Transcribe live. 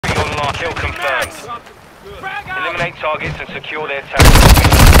Kill confirmed. Eliminate targets and secure their territory.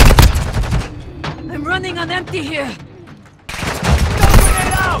 I'm running on empty here.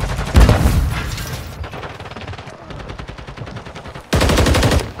 Grenade out!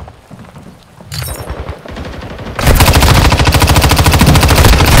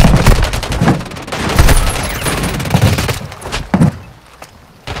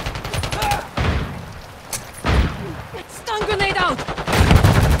 Stun grenade out!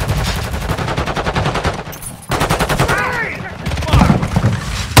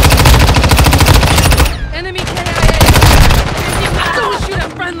 Enemy KIA! Don't shoot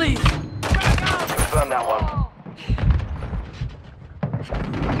at friendlies! Confirm that one.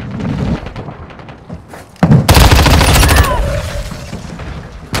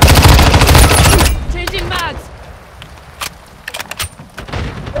 Changing mags!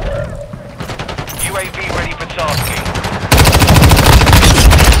 UAV ready for tasking.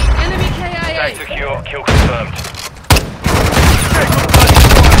 Enemy Stay KIA! secure. Kill confirmed.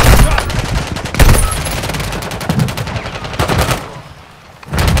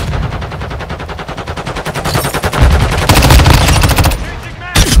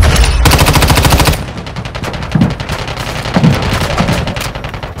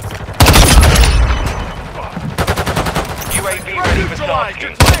 UAV ready for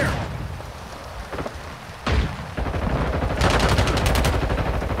tasking.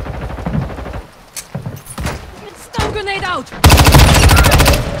 Stun grenade out!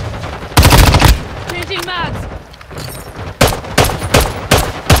 Changing mags!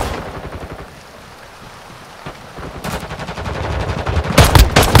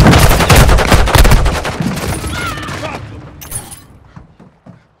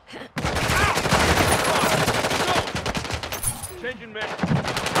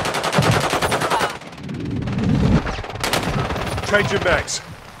 Changing mags.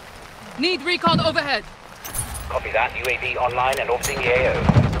 Need recon overhead! Copy that. UAV online and orbiting the AO.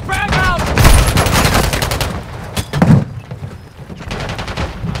 Frag out!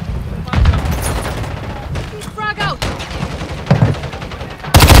 Frag out!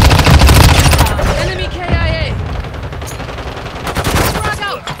 Enemy KIA! Frag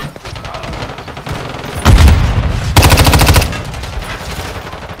out!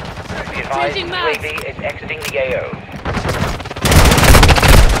 Be advised, Changing mags. UAV is exiting the AO.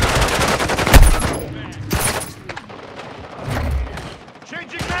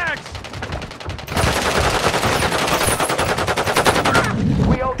 Changing mags!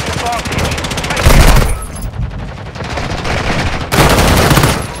 We hold the advantage.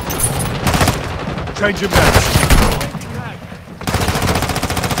 Changing mags.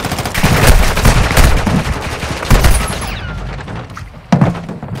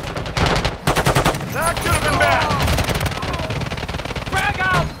 That could have been bad! Frag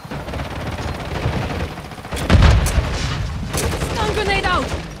out! Stun grenade out!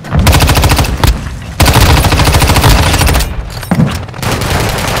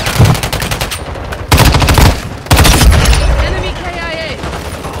 Enemy KIA!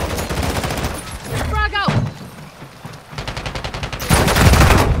 Frag out!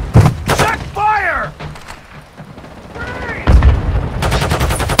 Check fire!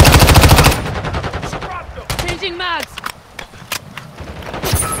 Changing mags!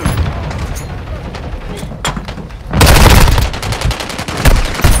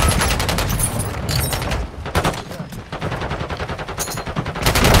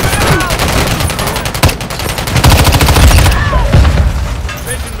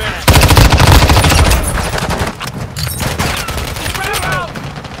 Changing mags! Frag out!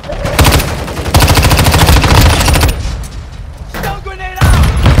 Stun grenade out!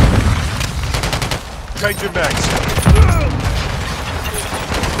 Changing mags.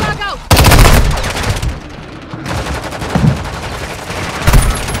 Frag out!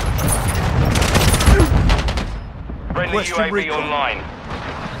 Friendly Question UAV recon. online.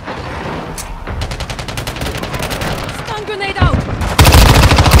 Stun grenade out!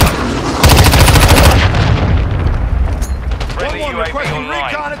 Friendly One UAV requesting online.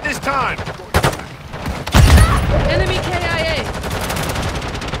 recon at this time! Enemy KIA!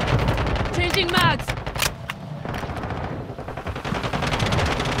 Changing mags!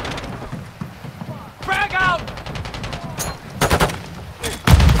 Frag out!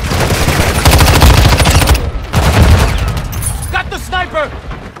 Got the sniper!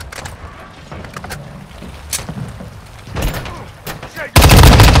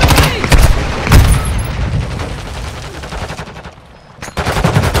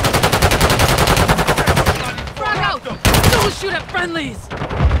 Frag out! Don't shoot at friendlies! Stun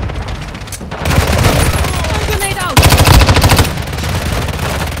grenade out!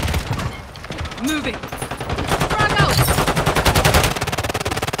 Moving. Frag out!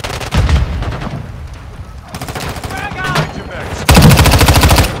 Frag out! Change your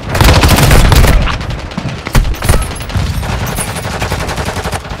mags.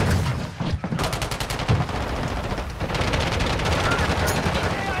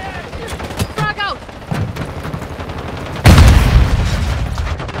 Frag out!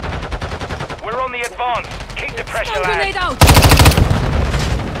 We're on the advance. Keep the pressure, Stun grenade lads. out!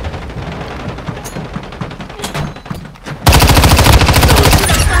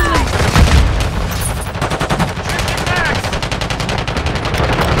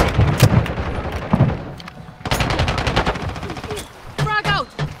 Frag out!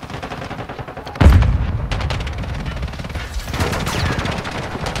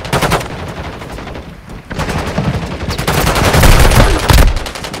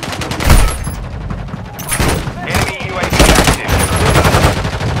 Enemy UAV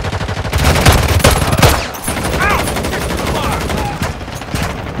active.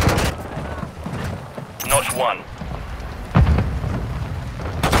 Notch 1.